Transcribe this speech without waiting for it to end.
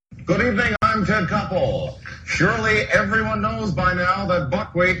Good evening, I'm Ted Koppel. Surely everyone knows by now that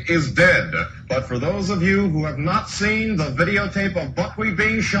Buckwheat is dead. But for those of you who have not seen the videotape of Buckwheat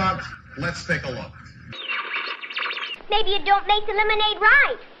being shot, let's take a look. Maybe you don't make the lemonade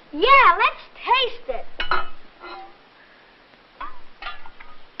right. Yeah, let's taste it.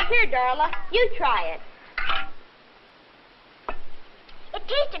 Here, Darla, you try it. It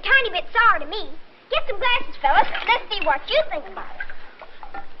tastes a tiny bit sour to me. Get some glasses, fellas. Let's see what you think about it.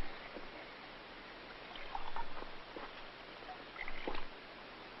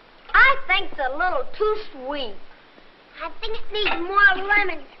 I think it's a little too sweet. I think it needs more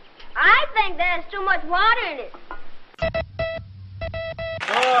lemon. I think there's too much water in it.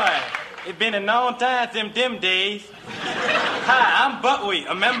 Boy, it's been a long time since them days. Hi, I'm Buckwheat.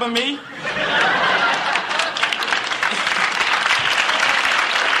 Remember me?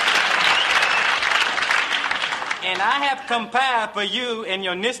 And I have compiled for you and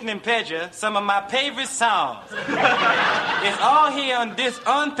your listening pleasure some of my favorite songs. It's all here on this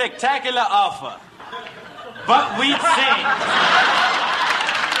unspectacular offer. Buckwheat sings.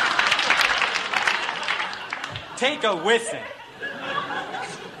 Take a listen.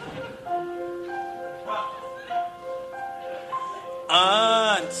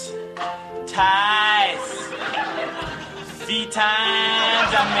 Aunts, ties, see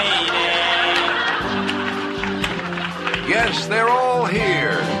times I made it. Yes, they're all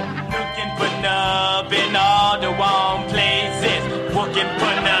here. Looking for nub in all the wrong places. Looking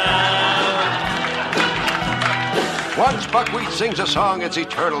for nub. Once Buckwheat sings a song, it's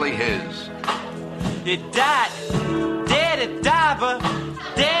eternally his. It died, dead a diver,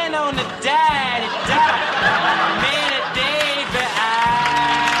 then on the died, it died. Made a day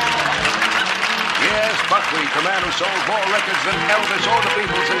Yes, Buckwheat, the man who sold more records than Elvis or the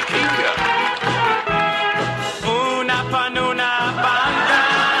Beatles and Kenya.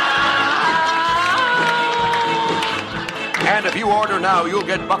 And if you order now, you'll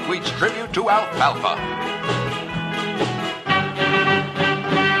get Buckwheat's tribute to Alfalfa.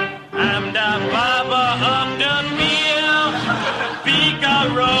 I'm the barber of the field.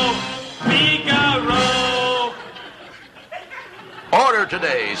 Figaro, Figaro. Order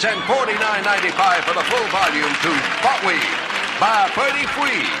today. Send $49.95 for the full volume to Buckwheat. By Pretty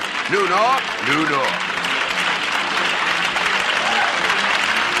Free. New York, New York.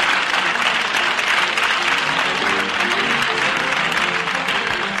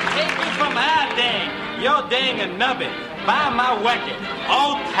 Your dang a nubbin. Buy my record.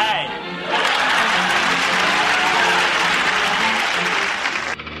 Okay.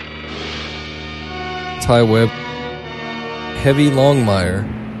 Ty Webb, Heavy Longmire,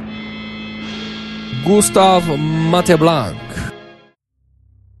 Gustav Mateblanc.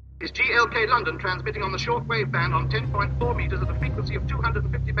 Is GLK London transmitting on the shortwave band on 10.4 meters at a frequency of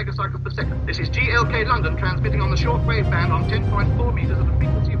 250 megacycles per second. This is GLK London transmitting on the shortwave band on 10.4 meters at a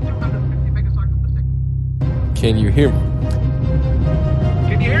frequency of 250 megacycles per second. Can you hear me?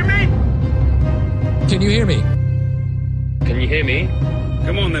 Can you hear me? Can you hear me? Can you hear me?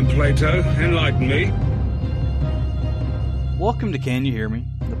 Come on then, Plato. Enlighten me. Welcome to Can You Hear Me?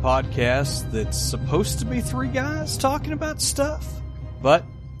 The podcast that's supposed to be three guys talking about stuff. But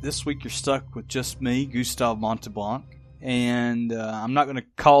this week you're stuck with just me, Gustav Monteblanc. And I'm not going to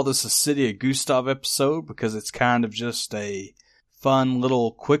call this a City of Gustav episode because it's kind of just a fun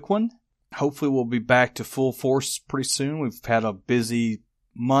little quick one. Hopefully we'll be back to full force pretty soon. We've had a busy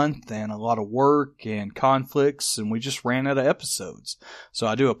month and a lot of work and conflicts, and we just ran out of episodes. So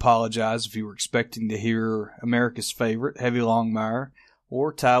I do apologize if you were expecting to hear America's favorite, Heavy Longmire,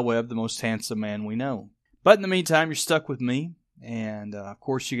 or Ty Webb, the most handsome man we know. But in the meantime, you're stuck with me. And, of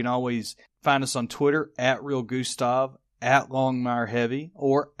course, you can always find us on Twitter, at RealGustav, at LongmireHeavy,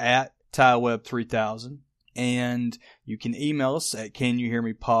 or at TyWeb3000. And you can email us at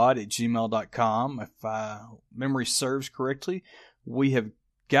canyouhearmepod@gmail.com. If memory serves correctly, we have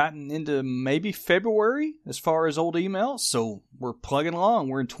gotten into maybe February as far as old emails, so we're plugging along.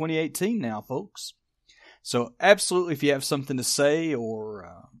 We're in 2018 now, folks. So absolutely, if you have something to say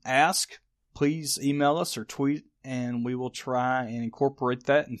or ask, please email us or tweet, and we will try and incorporate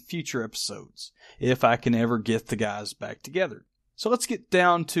that in future episodes, if I can ever get the guys back together. So let's get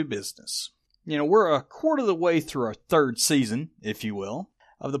down to business. You know, we're a quarter of the way through our third season, if you will,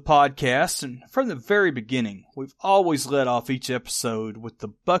 of the podcast, and from the very beginning, we've always led off each episode with the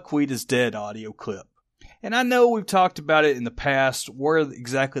Buckwheat is Dead audio clip. And I know we've talked about it in the past, where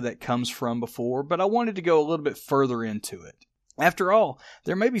exactly that comes from before, but I wanted to go a little bit further into it. After all,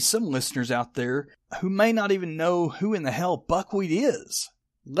 there may be some listeners out there who may not even know who in the hell Buckwheat is,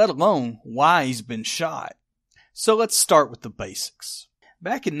 let alone why he's been shot. So let's start with the basics.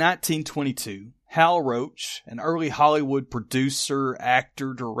 Back in 1922, Hal Roach, an early Hollywood producer,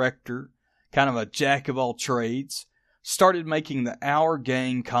 actor, director, kind of a jack of all trades, started making the Our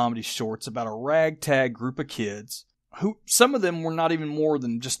Gang comedy shorts about a ragtag group of kids who, some of them were not even more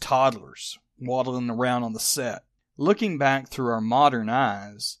than just toddlers, waddling around on the set. Looking back through our modern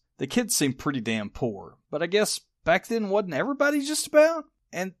eyes, the kids seemed pretty damn poor, but I guess back then wasn't everybody just about?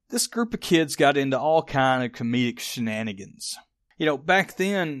 And this group of kids got into all kind of comedic shenanigans. You know, back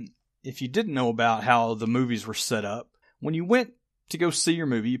then, if you didn't know about how the movies were set up, when you went to go see your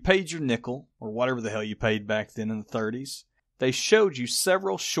movie, you paid your nickel, or whatever the hell you paid back then in the 30s. They showed you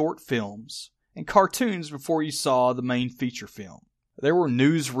several short films and cartoons before you saw the main feature film. There were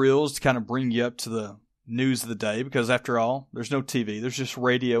newsreels to kind of bring you up to the news of the day, because after all, there's no TV. There's just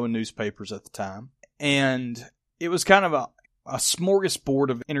radio and newspapers at the time. And it was kind of a smorgasbord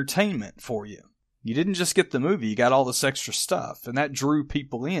of entertainment for you. You didn't just get the movie, you got all this extra stuff, and that drew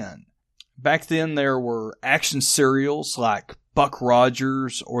people in. Back then, there were action serials like Buck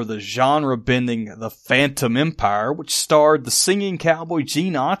Rogers or the genre-bending The Phantom Empire, which starred the singing cowboy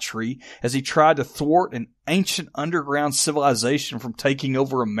Gene Autry as he tried to thwart an ancient underground civilization from taking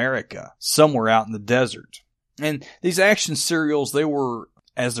over America, somewhere out in the desert. And these action serials, they were,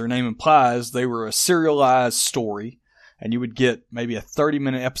 as their name implies, they were a serialized story, and you would get maybe a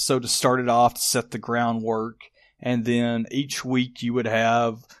 30-minute episode to start it off to set the groundwork, and then each week you would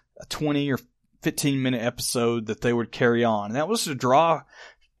have a 20 or 15-minute episode that they would carry on. And that was to draw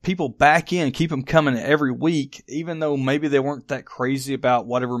people back in, keep them coming every week, even though maybe they weren't that crazy about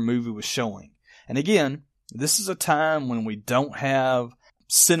whatever movie was showing. And again, this is a time when we don't have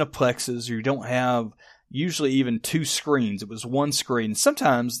cineplexes, or you don't have usually even two screens. It was one screen.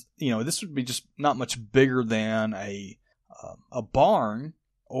 Sometimes, this would be just not much bigger than a barn,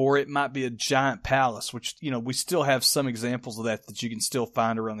 or it might be a giant palace, which, we still have some examples of that you can still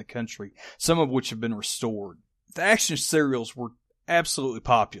find around the country, some of which have been restored. The action serials were absolutely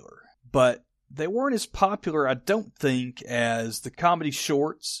popular, but they weren't as popular, I don't think, as the comedy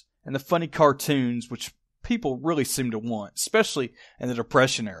shorts and the funny cartoons, which people really seem to want, especially in the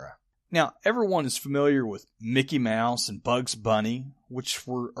Depression era. Now, everyone is familiar with Mickey Mouse and Bugs Bunny, which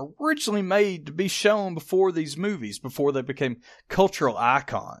were originally made to be shown before these movies, before they became cultural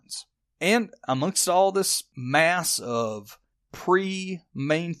icons. And amongst all this mass of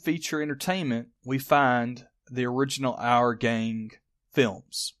pre-main feature entertainment, we find the original Our Gang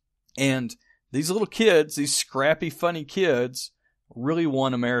films. And these little kids, these scrappy, funny kids, really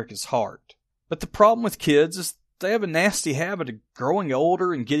won America's heart. But the problem with kids is they have a nasty habit of growing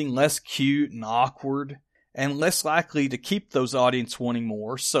older and getting less cute and awkward, and less likely to keep those audience wanting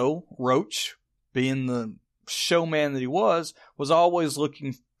more. So Roach, being the showman that he was always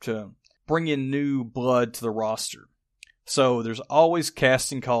looking to bring in new blood to the roster. So there's always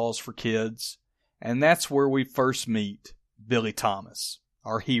casting calls for kids, and that's where we first meet Billy Thomas,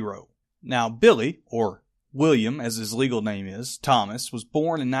 our hero. Now, Billy, or William as his legal name is, Thomas, was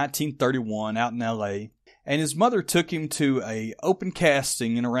born in 1931 out in L.A., and his mother took him to a open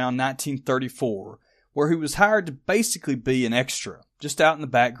casting in around 1934, where he was hired to basically be an extra, just out in the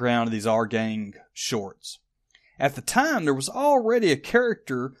background of these Our Gang shorts. At the time, there was already a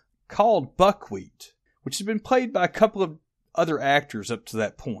character called Buckwheat, which had been played by a couple of other actors up to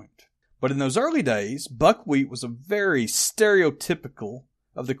that point. But in those early days, Buckwheat was a very stereotypical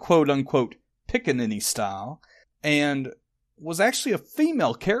of the quote-unquote pickaninny style, and was actually a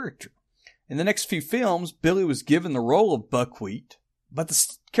female character. In the next few films, Billy was given the role of Buckwheat, but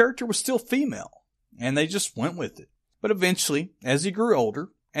the character was still female, and they just went with it. But eventually, as he grew older,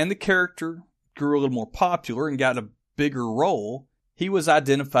 and the character grew a little more popular and got a bigger role, he was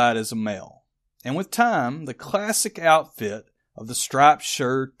identified as a male. And with time, the classic outfit of the striped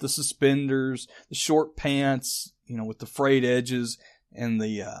shirt, the suspenders, the short pants, with the frayed edges, and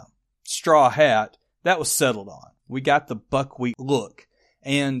the straw hat, that was settled on. We got the Buckwheat look.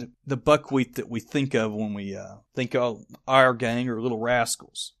 And the Buckwheat that we think of when we think of Our Gang or Little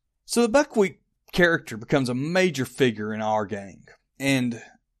Rascals. So the Buckwheat character becomes a major figure in Our Gang. And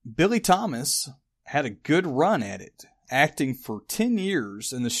Billy Thomas had a good run at it, acting for 10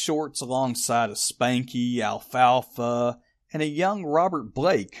 years in the shorts alongside of Spanky, Alfalfa, and a young Robert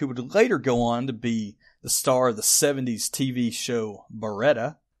Blake, who would later go on to be the star of the 70s TV show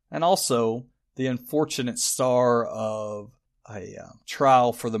Baretta, and also the unfortunate star of a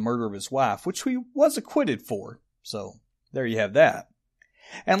trial for the murder of his wife, which he was acquitted for. So there you have that.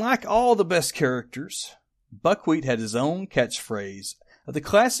 And like all the best characters, Buckwheat had his own catchphrase of the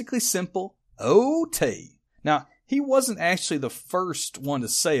classically simple "Otay." Now, he wasn't actually the first one to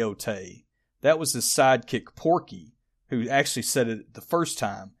say "Otay." That was his sidekick Porky, who actually said it the first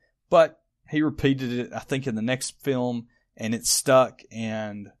time, but he repeated it, I think, in the next film, and it stuck,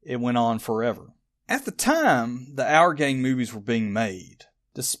 and it went on forever. At the time the Our Gang movies were being made,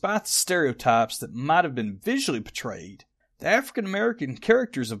 despite the stereotypes that might have been visually portrayed, the African-American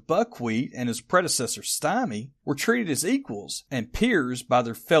characters of Buckwheat and his predecessor Stymie were treated as equals and peers by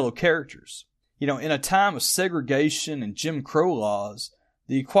their fellow characters. In a time of segregation and Jim Crow laws,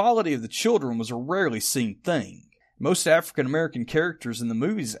 the equality of the children was a rarely seen thing. Most African-American characters in the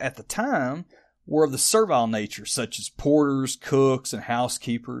movies at the time were of the servile nature, such as porters, cooks, and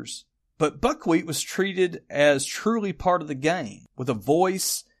housekeepers. But Buckwheat was treated as truly part of the gang, with a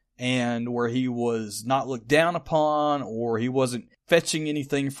voice, and where he was not looked down upon, or he wasn't fetching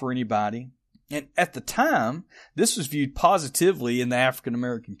anything for anybody. And at the time, this was viewed positively in the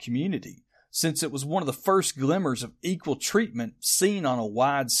African-American community, since it was one of the first glimmers of equal treatment seen on a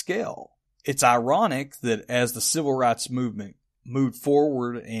wide scale. It's ironic that as the civil rights movement moved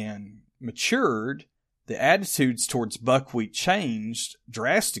forward and matured, the attitudes towards Buckwheat changed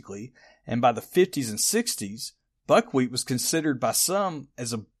drastically, and by the 50s and 60s, Buckwheat was considered by some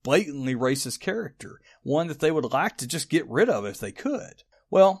as a blatantly racist character, one that they would like to just get rid of if they could.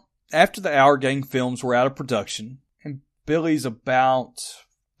 Well, after the Our Gang films were out of production, and Billy's about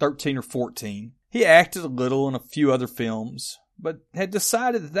 13 or 14, he acted a little in a few other films, but had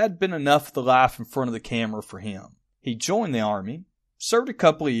decided that had been enough of the life in front of the camera for him. He joined the Army, served a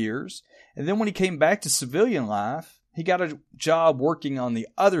couple of years, and then when he came back to civilian life, he got a job working on the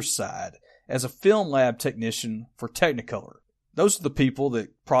other side as a film lab technician for Technicolor. Those are the people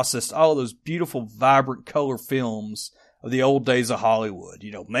that processed all of those beautiful, vibrant color films of the old days of Hollywood,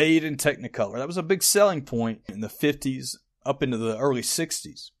 made in Technicolor. That was a big selling point in the 50s up into the early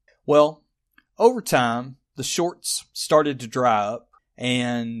 60s. Well, over time, the shorts started to dry up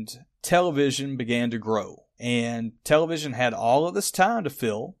and television began to grow. And television had all of this time to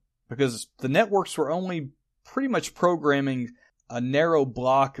fill because the networks were only pretty much programming a narrow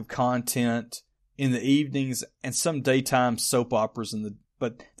block of content in the evenings and some daytime soap operas,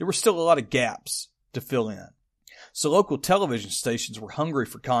 but there were still a lot of gaps to fill in. So local television stations were hungry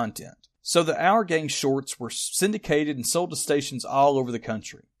for content. So the Our Gang shorts were syndicated and sold to stations all over the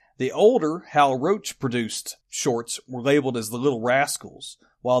country. The older Hal Roach produced shorts were labeled as the Little Rascals,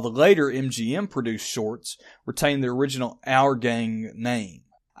 while the later MGM produced shorts retained their original Our Gang name.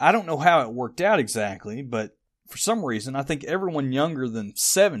 I don't know how it worked out exactly, but for some reason I think everyone younger than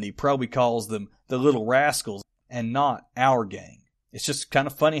 70 probably calls them the Little Rascals and not Our Gang. It's just kind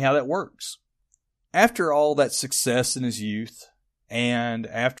of funny how that works. After all that success in his youth, and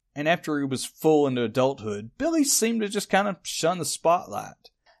after he was full into adulthood, Billy seemed to just kind of shun the spotlight,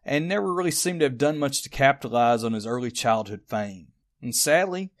 and never really seemed to have done much to capitalize on his early childhood fame. And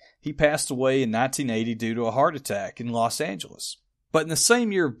sadly, he passed away in 1980 due to a heart attack in Los Angeles. But in the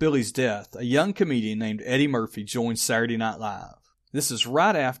same year of Billy's death, a young comedian named Eddie Murphy joined Saturday Night Live. This is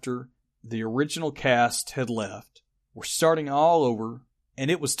right after the original cast had left. We're starting all over, and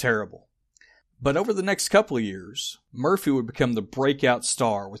it was terrible. But over the next couple of years, Murphy would become the breakout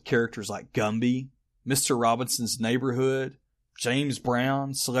star with characters like Gumby, Mr. Robinson's Neighborhood, James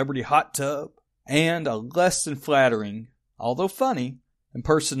Brown, Celebrity Hot Tub, and a less than flattering, although funny,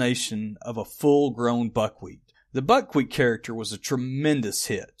 impersonation of a full-grown Buckwheat. The Buckwheat character was a tremendous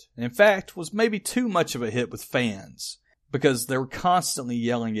hit, and in fact was maybe too much of a hit with fans, because they were constantly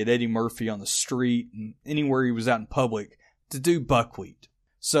yelling at Eddie Murphy on the street and anywhere he was out in public to do Buckwheat.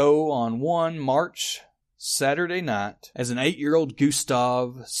 So on one March Saturday night, as an 8-year-old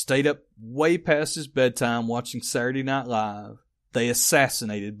Gustav stayed up way past his bedtime watching Saturday Night Live, they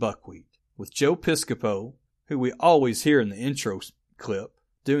assassinated Buckwheat, with Joe Piscopo, who we always hear in the intro clip,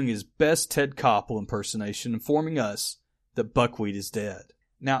 doing his best Ted Koppel impersonation, informing us that Buckwheat is dead.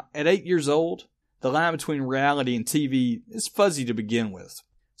 Now, at 8 years old, the line between reality and TV is fuzzy to begin with,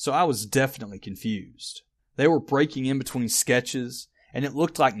 so I was definitely confused. They were breaking in between sketches, and it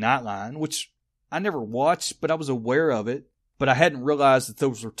looked like Nightline, which I never watched, but I was aware of it, but I hadn't realized that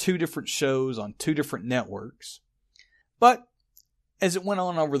those were two different shows on two different networks. But as it went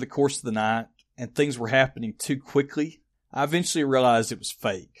on over the course of the night, and things were happening too quickly, I eventually realized it was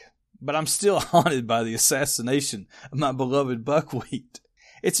fake. But I'm still haunted by the assassination of my beloved Buckwheat.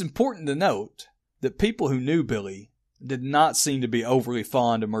 It's important to note that people who knew Billy did not seem to be overly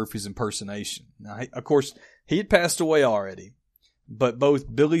fond of Murphy's impersonation. Now, of course, he had passed away already, but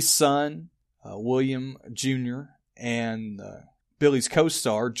both Billy's son, William Jr., and Billy's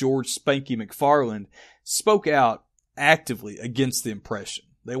co-star, George Spanky McFarland, spoke out actively against the impression.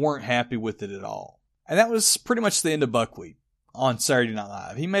 They weren't happy with it at all. And that was pretty much the end of Buckwheat. on Saturday Night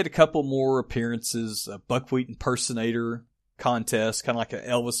Live. He made a couple more appearances, a Buckwheat impersonator contest, kind of like an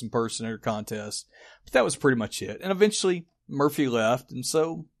Elvis impersonator contest. But that was pretty much it. And eventually Murphy left, and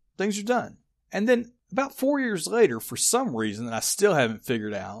so things are done. And then about 4 years later, for some reason that I still haven't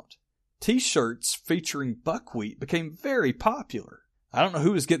figured out, T-shirts featuring Buckwheat became very popular. I don't know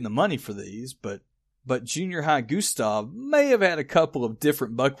who was getting the money for these, but Junior High Gustav may have had a couple of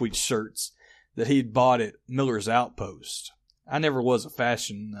different Buckwheat shirts that he'd bought at Miller's Outpost. I never was a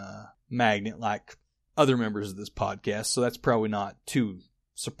fashion magnet like other members of this podcast, so that's probably not too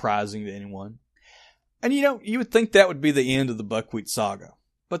surprising to anyone. And you would think that would be the end of the Buckwheat saga.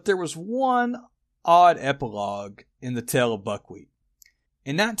 But there was one odd epilogue in the tale of Buckwheat.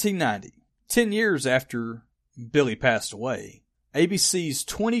 In 1990, 10 years after Billy passed away, ABC's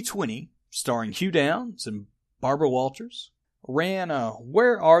 2020, starring Hugh Downs and Barbara Walters, ran a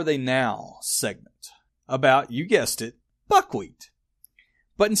Where Are They Now segment about, you guessed it, Buckwheat.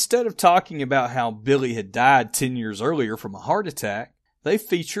 But instead of talking about how Billy had died 10 years earlier from a heart attack, they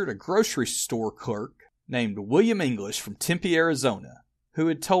featured a grocery store clerk named William English from Tempe, Arizona, who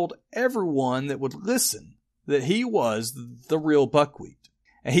had told everyone that would listen that he was the real Buckwheat.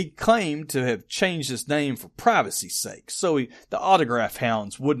 And he claimed to have changed his name for privacy's sake, so the autograph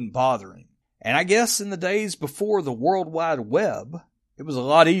hounds wouldn't bother him. And I guess in the days before the World Wide Web, it was a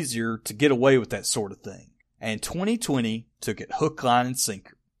lot easier to get away with that sort of thing. And 2020 took it hook, line, and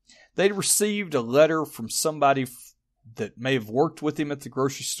sinker. They'd received a letter from somebody that may have worked with him at the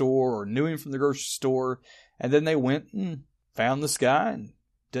grocery store or knew him from the grocery store, and then they went and found this guy and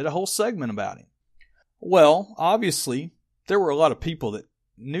did a whole segment about him. Well, obviously, there were a lot of people that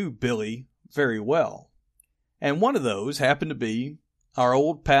knew Billy very well. And one of those happened to be our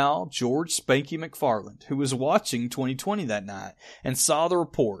old pal, George Spanky McFarland, who was watching 2020 that night and saw the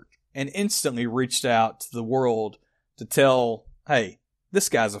report and instantly reached out to the world to tell, hey, this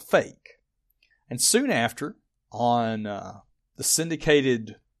guy's a fake. And soon after, on the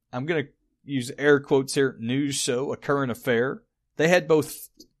syndicated, I'm going to use air quotes here, news show, A Current Affair, they had both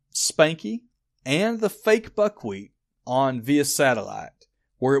Spanky and the fake Buckwheat on via satellite,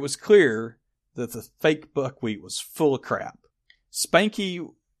 where it was clear that the fake Buckwheat was full of crap. Spanky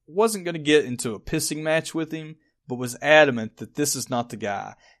wasn't going to get into a pissing match with him, but was adamant that this is not the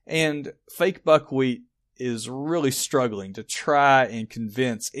guy. And fake Buckwheat is really struggling to try and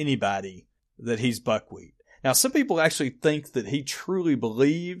convince anybody that he's Buckwheat. Now, some people actually think that he truly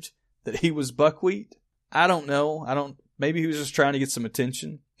believed that he was Buckwheat. I don't know. Maybe he was just trying to get some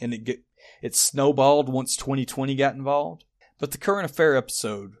attention, and it snowballed once 2020 got involved. But the Current Affair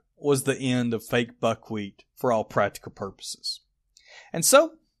episode was the end of fake Buckwheat for all practical purposes. And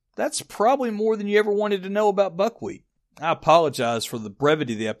so, that's probably more than you ever wanted to know about Buckwheat. I apologize for the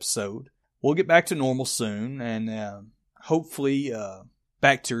brevity of the episode. We'll get back to normal soon, and hopefully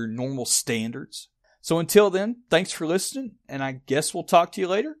back to normal standards. So until then, thanks for listening, and I guess we'll talk to you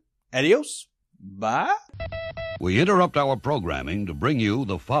later. Adios. Bye. We interrupt our programming to bring you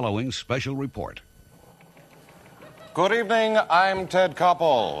the following special report. Good evening, I'm Ted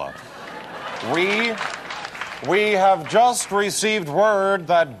Koppel. We have just received word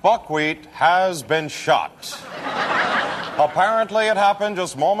that Buckwheat has been shot. Apparently it happened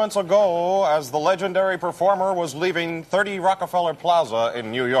just moments ago as the legendary performer was leaving 30 Rockefeller Plaza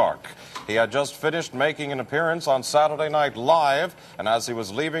in New York. He had just finished making an appearance on Saturday Night Live, and as he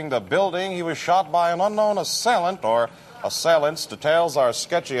was leaving the building, he was shot by an unknown assailant or assailants. Details are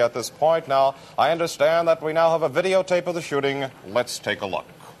sketchy at this point. Now, I understand that we now have a videotape of the shooting. Let's take a look.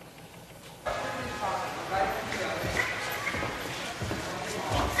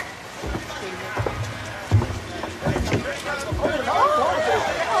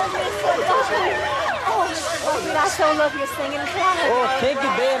 I so love your singing choir. Oh, thank you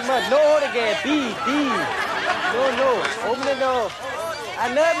very much. No, hold again. B. No. Open the door. I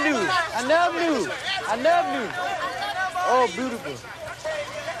love you. Oh, beautiful.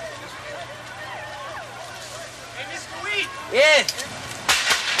 Hey, Mr. Wheat. Yes.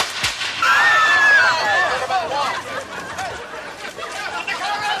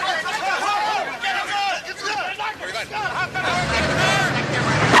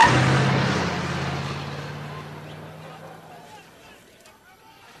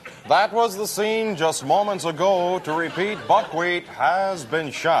 That was the scene just moments ago. To repeat, Buckwheat has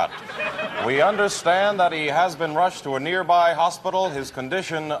been shot. We understand that he has been rushed to a nearby hospital, his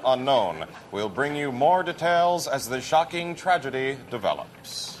condition unknown. We'll bring you more details as the shocking tragedy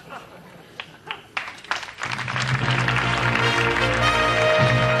develops.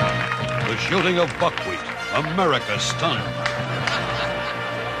 The shooting of Buckwheat, America stunned.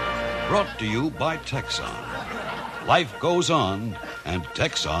 Brought to you by Texon. Life goes on, and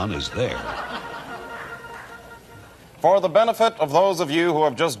Texon is there. For the benefit of those of you who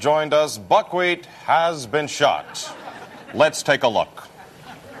have just joined us, Buckwheat has been shot. Let's take a look.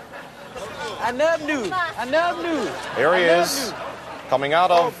 I never knew. Here he is, coming out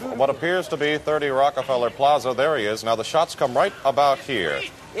of what appears to be 30 Rockefeller Plaza. There he is. Now, the shots come right about here.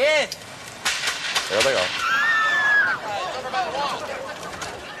 Yes. There they are.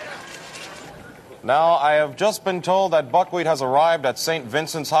 Now, I have just been told that Buckwheat has arrived at St.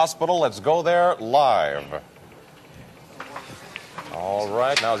 Vincent's Hospital. Let's go there live. All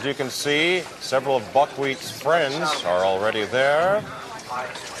right, now as you can see, several of Buckwheat's friends are already there. I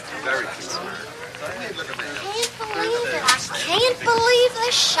can't believe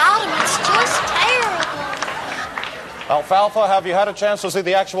they shot him. It's just terrible. Alfalfa, have you had a chance to see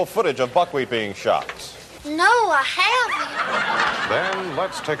the actual footage of Buckwheat being shot? No, I haven't. Then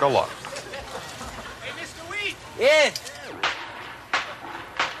let's take a look. Hey, Mr. Wheat! Yes.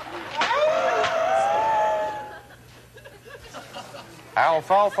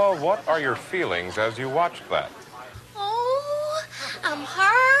 Alfalfa, what are your feelings as you watched that? Oh, I'm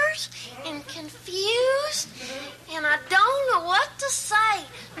hurt and confused, and I don't know what to say.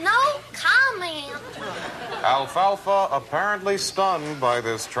 No comment. Alfalfa apparently stunned by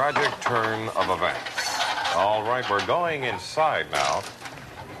this tragic turn of events. All right, we're going inside now.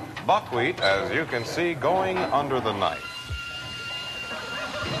 Buckwheat, as you can see, going under the knife.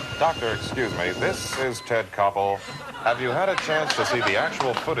 Doctor, excuse me, this is Ted Koppel. Have you had a chance to see the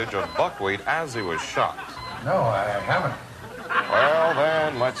actual footage of Buckwheat as he was shot? No, I haven't. Well,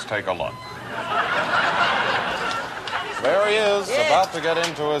 then, let's take a look. There he is, about to get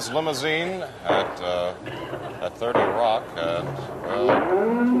into his limousine at 30 Rock, and, well,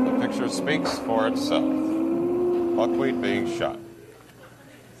 the picture speaks for itself. Buckwheat being shot.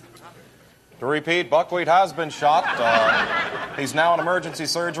 To repeat, Buckwheat has been shot. He's now in emergency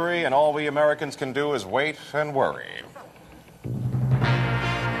surgery, and all we Americans can do is wait and worry.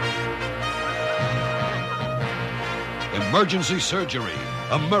 Emergency surgery.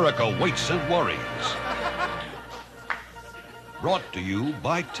 America waits and worries. Brought to you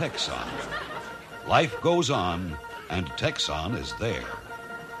by Texon. Life goes on, and Texon is there.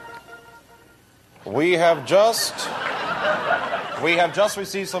 We have just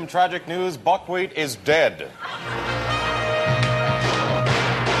received some tragic news. Buckwheat is dead.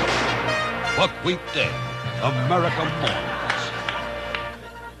 Buckwheat dead. America mourns.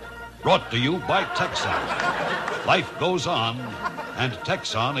 Brought to you by Texon. Life goes on, and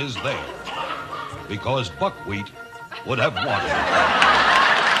Texon is there. Because Buckwheat would have wanted.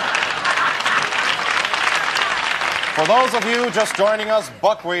 For those of you just joining us,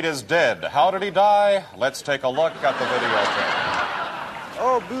 Buckwheat is dead. How did he die? Let's take a look at the videotape.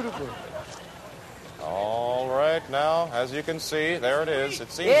 Oh, beautiful. All right, now, as you can see, there it is.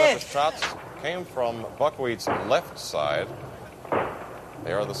 It seems that the shots came from Buckwheat's left side.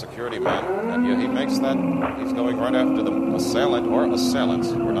 They are the security men, and he makes that. He's going right after the assailant or assailants.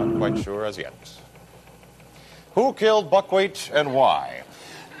 We're not quite sure as yet. Who killed Buckwheat and why?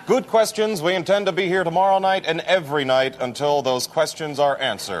 Good questions. We intend to be here tomorrow night and every night until those questions are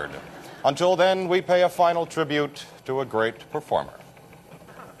answered. Until then, we pay a final tribute to a great performer.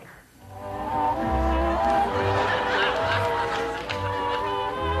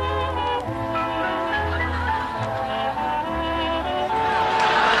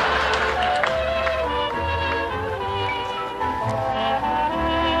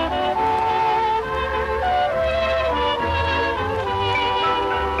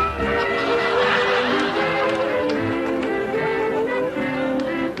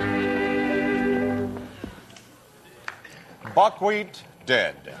 Buckwheat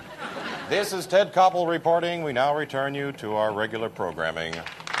dead. This is Ted Koppel reporting. We now return you to our regular programming.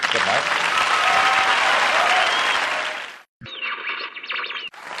 Good night.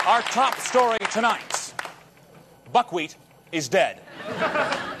 Our top story tonight. Buckwheat is dead.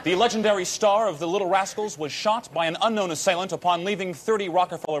 The legendary star of the Little Rascals was shot by an unknown assailant upon leaving 30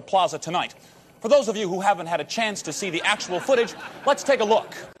 Rockefeller Plaza tonight. For those of you who haven't had a chance to see the actual footage, let's take a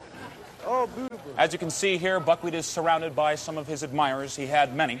look. Oh, beautiful. As you can see here, Buckwheat is surrounded by some of his admirers. He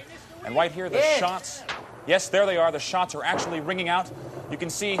had many. And right here, the shots. Yes, there they are. The shots are actually ringing out. You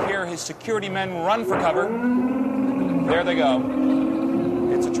can see here his security men run for cover. There they go.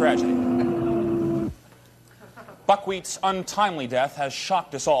 It's a tragedy. Buckwheat's untimely death has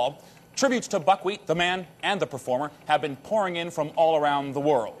shocked us all. Tributes to Buckwheat, the man and the performer, have been pouring in from all around the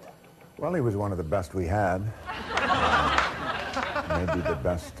world. Well, he was one of the best we had. Maybe the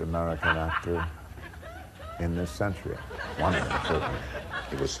best American actor in this century. One of them, certainly.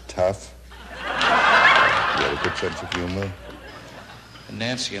 He was tough. You have a good sense of humor.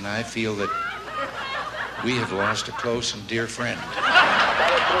 Nancy and I feel that we have lost a close and dear friend.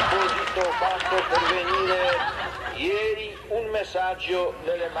 Tale proposito fatto pervenire ieri un messaggio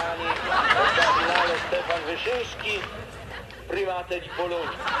delle mani del cardinale Stefan Wyszyński, primate di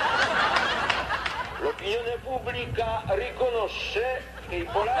Polonia. L'opinione pubblica riconosce che i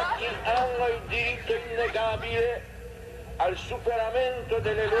polacchi hanno il diritto innegabile al superamento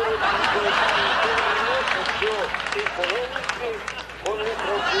delle loro difficoltà interne, socio-economiche, con le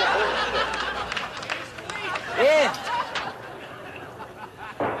proprie forze.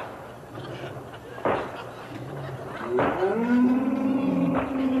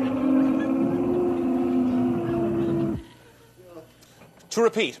 To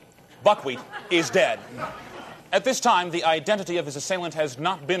repeat, Buckwheat is dead. At this time, the identity of his assailant has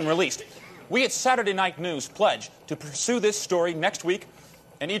not been released. We at Saturday Night News pledge to pursue this story next week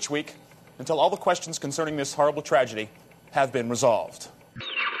and each week until all the questions concerning this horrible tragedy have been resolved.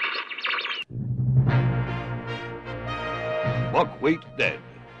 Buckwheat dead.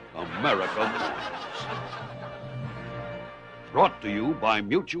 America mourns. Brought to you by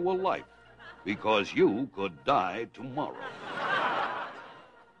Mutual Life, because you could die tomorrow.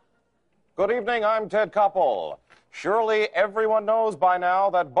 Good evening, I'm Ted Koppel. Surely everyone knows by now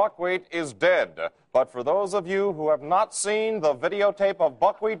that Buckwheat is dead. But for those of you who have not seen the videotape of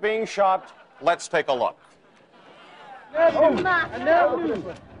Buckwheat being shot, let's take a look. I love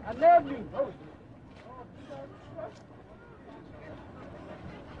you. I love you.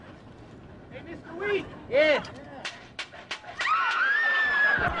 Hey, Mr. Wheat! Yes.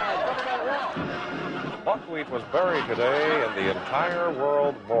 Buckwheat was buried today and the entire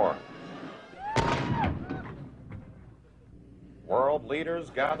world mourned. World leaders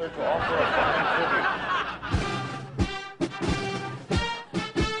gathered to offer a fine tribute.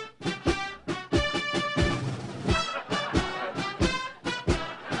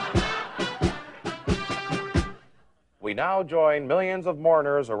 We now join millions of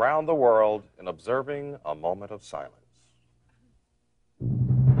mourners around the world in observing a moment of silence.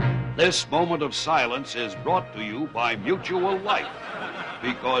 This moment of silence is brought to you by Mutual Life,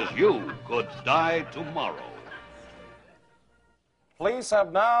 because you could die tomorrow. Police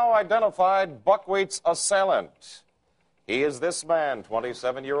have now identified Buckwheat's assailant. He is this man,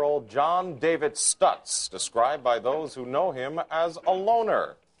 27-year-old John David Stutz, described by those who know him as a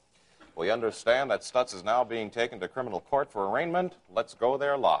loner. We understand that Stutz is now being taken to criminal court for arraignment. Let's go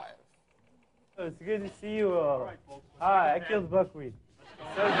there live. Oh, it's good to see you all. Hi, I killed Buckwheat.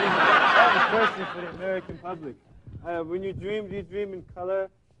 So I have a question for the American public. When you dream, do you dream in color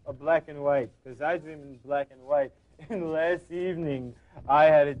or black and white? Because I dream in black and white. And last evening, I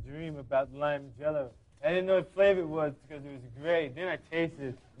had a dream about lime jello. I didn't know what flavor it was because it was great. Then I tasted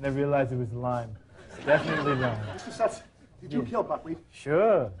it, and I realized it was lime. Definitely lime. Mr. Stutz, did you kill Buckwheat?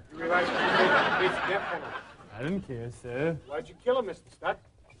 Sure. You realize you made a death penalty. I didn't care, sir. Why'd you kill him, Mr. Stutz?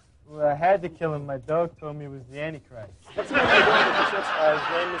 Well, I had to kill him. My dog told me it was the Antichrist. What's the name of your dog, Mr. Stutz? His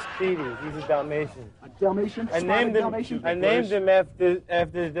name is Petey. He's a Dalmatian. A Dalmatian? I named him after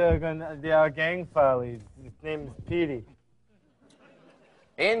our gang follies. His name is Petey.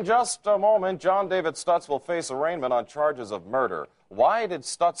 In just a moment, John David Stutz will face arraignment on charges of murder. Why did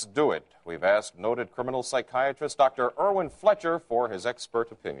Stutz do it? We've asked noted criminal psychiatrist Dr. Irwin Fletcher for his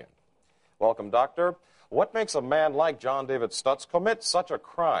expert opinion. Welcome, Doctor. What makes a man like John David Stutz commit such a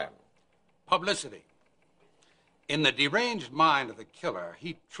crime? Publicity. In the deranged mind of the killer,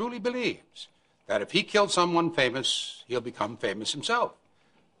 he truly believes that if he kills someone famous, he'll become famous himself.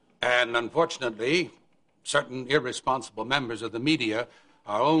 And unfortunately, certain irresponsible members of the media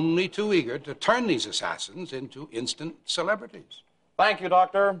are only too eager to turn these assassins into instant celebrities. Thank you,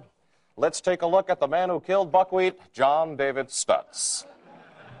 Doctor. Let's take a look at the man who killed Buckwheat, John David Stutz.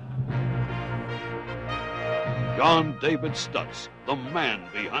 John David Stutz, the man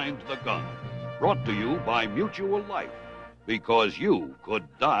behind the gun. Brought to you by Mutual Life, because you could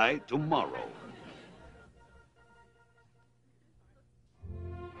die tomorrow.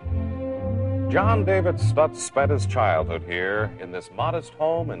 John David Stutz spent his childhood here in this modest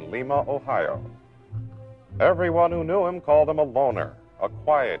home in Lima, Ohio. Everyone who knew him called him a loner, a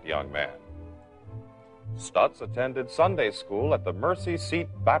quiet young man. Stutz attended Sunday school at the Mercy Seat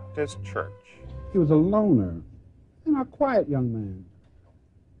Baptist Church. He was a loner and a quiet young man.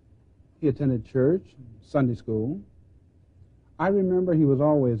 He attended church, Sunday school. I remember he was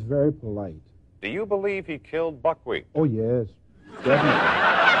always very polite. Do you believe he killed Buckwheat? Oh, yes, definitely.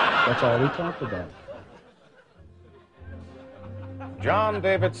 That's all he talked about. John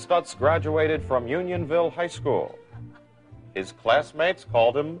David Stutz graduated from Unionville High School. His classmates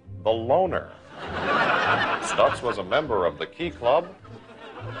called him the Loner. Stutz was a member of the Key Club,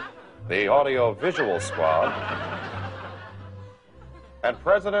 the Audio-Visual Squad, and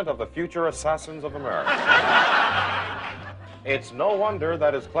president of the Future Assassins of America. It's no wonder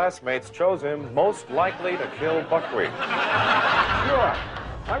that his classmates chose him most likely to kill Buckwheat. Sure.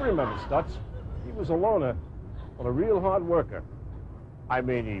 I remember Stutz. He was a loner, but a real hard worker. I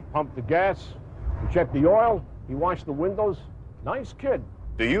mean, he pumped the gas, he checked the oil, he washed the windows. Nice kid.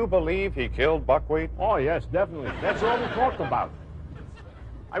 Do you believe he killed Buckwheat? Oh, yes, definitely. That's all we talked about.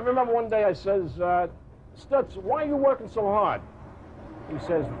 I remember one day I says, Stutz, why are you working so hard? He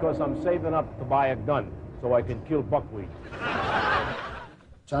says, because I'm saving up to buy a gun so I can kill Buckwheat.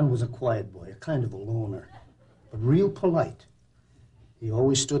 John was a quiet boy, a kind of a loner, but real polite. He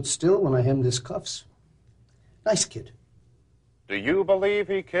always stood still when I hemmed his cuffs. Nice kid. Do you believe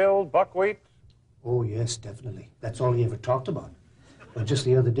he killed Buckwheat? Oh, yes, definitely. That's all he ever talked about. But just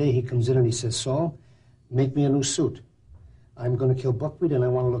the other day, he comes in and he says, Saul, make me a new suit. I'm going to kill Buckwheat, and I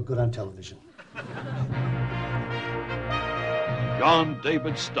want to look good on television. John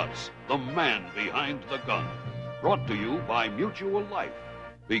David Stutz, the man behind the gun. Brought to you by Mutual Life,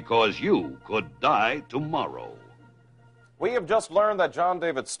 because you could die tomorrow. We have just learned that John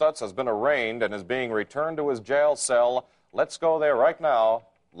David Stutz has been arraigned and is being returned to his jail cell. Let's go there right now,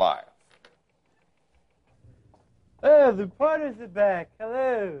 live. Oh, the reporters are back.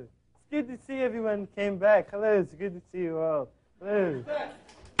 Hello. It's good to see everyone came back. Hello, it's good to see you all. Hello.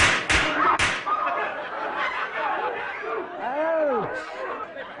 Ouch!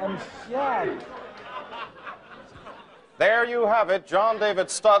 I'm shot. There you have it. John David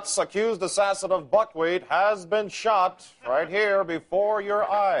Stutz, accused assassin of Buckwheat, has been shot right here before your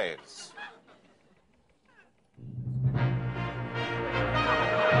eyes.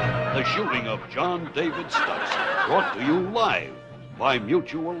 The shooting of John David Stutz, brought to you live by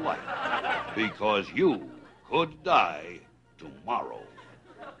Mutual Life, because you could die tomorrow.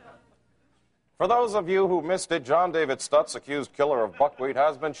 For those of you who missed it, John David Stutz, accused killer of Buckwheat,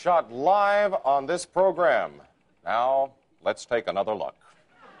 has been shot live on this program. Now, let's take another look.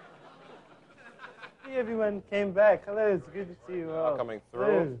 See, everyone came back. Hello, it's good to see you all. Now coming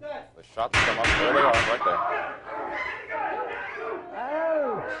through. Hello. The shots come up. There they are, right there.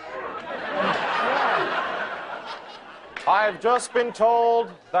 Ouch! I've just been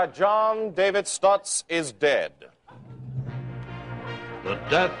told that John David Stutz is dead. The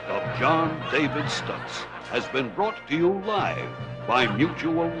death of John David Stutz has been brought to you live by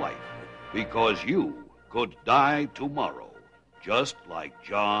Mutual Life, because you could die tomorrow, just like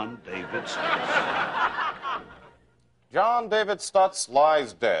John David Stutz. John David Stutz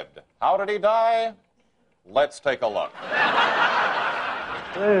lies dead. How did he die? Let's take a look.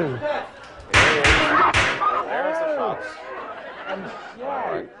 Hello. There's the shots. I'm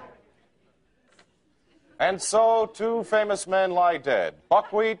shot. And so, two famous men lie dead,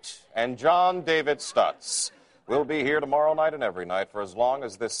 Buckwheat and John David Stutz. We'll be here tomorrow night and every night for as long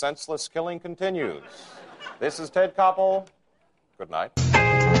as this senseless killing continues. This is Ted Koppel. Good night.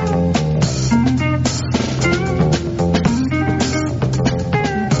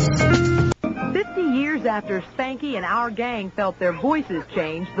 Years after Spanky and our gang felt their voices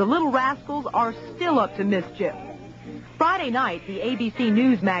change, the Little Rascals are still up to mischief. Friday night, the ABC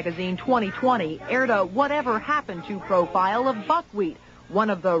News magazine 2020 aired a Whatever Happened To profile of Buckwheat, one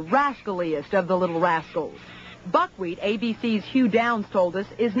of the rascaliest of the Little Rascals. Buckwheat, ABC's Hugh Downs told us,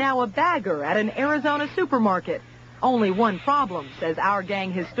 is now a bagger at an Arizona supermarket. Only one problem, says our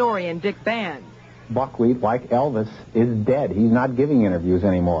gang historian Dick Band. Buckwheat, like Elvis, is dead. He's not giving interviews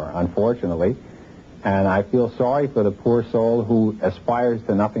anymore, unfortunately. And I feel sorry for the poor soul who aspires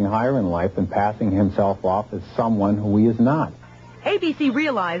to nothing higher in life than passing himself off as someone who he is not. ABC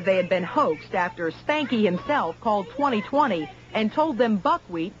realized they had been hoaxed after Spanky himself called 2020 and told them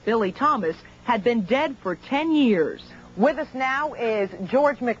Buckwheat, Billy Thomas, had been dead for 10 years. With us now is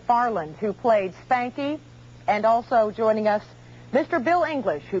George McFarland, who played Spanky, and also joining us, Mr. Bill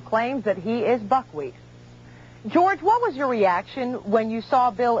English, who claims that he is Buckwheat. George, what was your reaction when you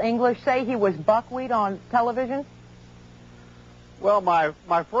saw Bill English say he was Buckwheat on television? Well, my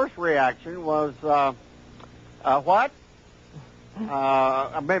first reaction was, what?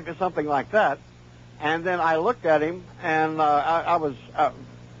 Maybe something like that. And then I looked at him, and I was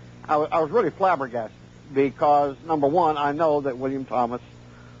really flabbergasted because, number one, I know that William Thomas,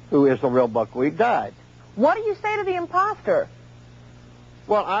 who is the real Buckwheat, died. What do you say to the imposter?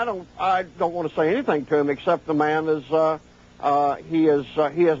 Well, I don't want to say anything to him except the man is he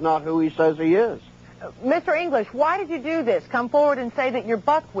is not who he says he is. Mr. English, why did you do this? Come forward and say that you're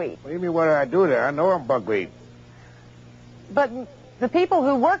Buckwheat. What do you mean, what did I do there? I know I'm Buckwheat. But The people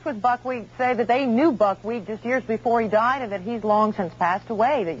who worked with Buckwheat say that they knew Buckwheat just years before he died and that he's long since passed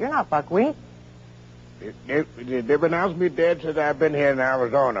away, that you're not Buckwheat. They pronounced me dead since I've been here in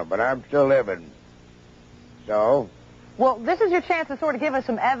Arizona, but I'm still living. So? Well, this is your chance to sort of give us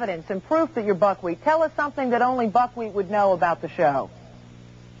some evidence and proof that you're Buckwheat. Tell us something that only Buckwheat would know about the show.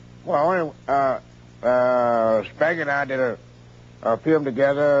 Well, Spanky and I did a film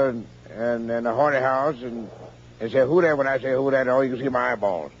together and in the haunted house, and they said, who that? When I say who that, oh, you can see my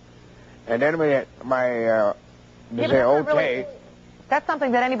eyeballs. And then they say, okay. That's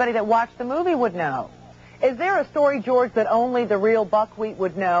something that anybody that watched the movie would know. Is there a story, George, that only the real Buckwheat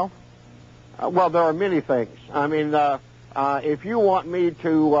would know? Well, there are many things. I mean, if you want me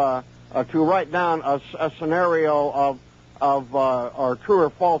to write down a scenario of true or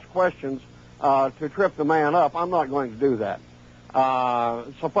false questions to trip the man up, I'm not going to do that.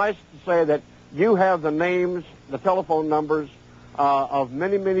 Suffice to say that you have the names, the telephone numbers of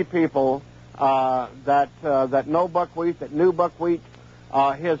many, many people that know Buckwheat, that knew Buckwheat.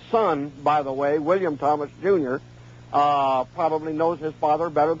 His son, by the way, William Thomas Jr., probably knows his father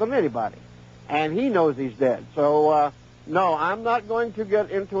better than anybody. And he knows he's dead. So, no, I'm not going to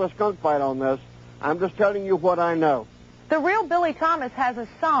get into a skunk fight on this. I'm just telling you what I know. The real Billy Thomas has a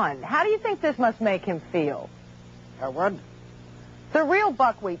son. How do you think this must make him feel? What? The real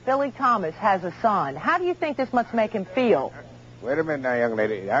Buckwheat, Billy Thomas, has a son. How do you think this must make him feel? Wait a minute now, young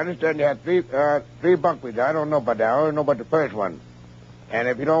lady. I understand you had three Buckwheats. I don't know about that. I only know about the first one. And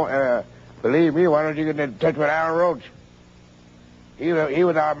if you don't believe me, why don't you get in touch with Aaron Roach? He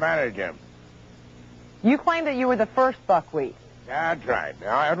was our manager. You claim that you were the first Buckwheat. That's right.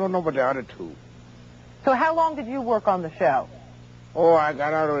 I don't know about the other two. So how long did you work on the show? Oh, I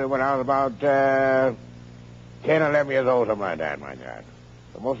got out of it when I was about 10, 11 years old, something like that, my God.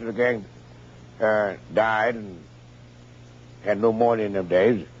 So most of the gang died and had no money in them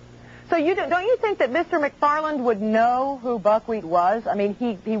days. So don't you think that Mr. McFarland would know who Buckwheat was? I mean,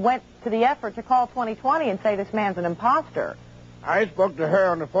 he went to the effort to call 2020 and say this man's an imposter. I spoke to her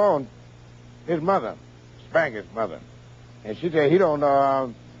on the phone, his mother, Spanky's mother, and she said she don't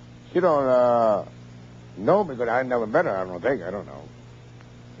know me because I never met her. I don't know.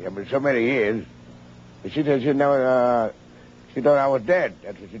 Yeah, but so many years. But she said she thought I was dead.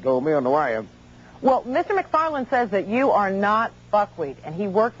 That's what she told me on the wire. Well, Mr. McFarland says that you are not Buckwheat, and he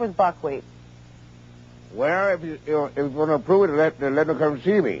worked with Buckwheat. Well, if you want to prove it, let them come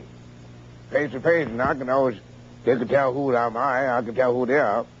see me, face to face, and I can always, they can tell who am I can tell who they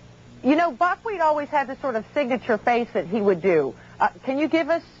are. You know, Buckwheat always had this sort of signature face that he would do. Can you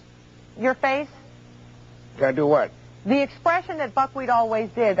give us your face? Can I do what? The expression that Buckwheat always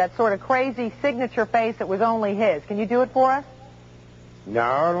did, that sort of crazy signature face that was only his. Can you do it for us? No,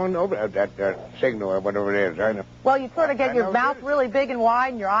 I don't know that signal or whatever it is. I know. Well, you sort of get your mouth really big and wide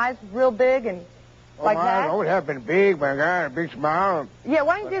and your eyes real big and like that? that? I always have been big, my God, a big smile. Yeah,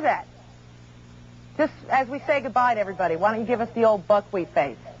 why don't you do that? Just as we say goodbye to everybody, why don't you give us the old Buckwheat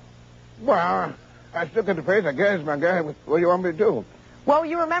face? Well, I still get the face, I guess, my God. What do you want me to do? Well,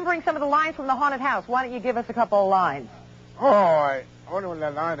 you're remembering some of the lines from the haunted house. Why don't you give us a couple of lines? Oh, only one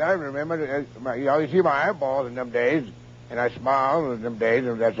of the lines I remember. You always see my eyeballs in them days. And I smiled in them days,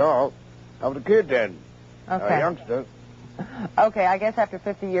 and that's all. I was a kid then. Okay. A youngster. Okay, I guess after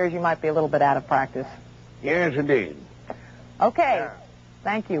 50 years you might be a little bit out of practice. Yes, indeed. Okay. Yeah.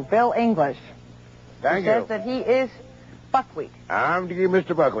 Thank you. Bill English. Thank you. Says that he is Buckwheat. I'm to give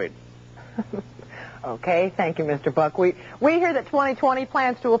Mr. Buckwheat. Okay, thank you, Mr. Buckwheat. We hear that 2020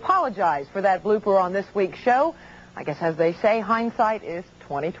 plans to apologize for that blooper on this week's show. I guess, as they say, hindsight is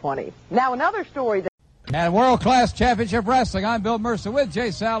 2020. Now, another story that... And World Class Championship Wrestling, I'm Bill Mercer with Jay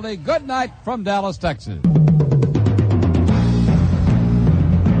Saldey. Good night from Dallas, Texas.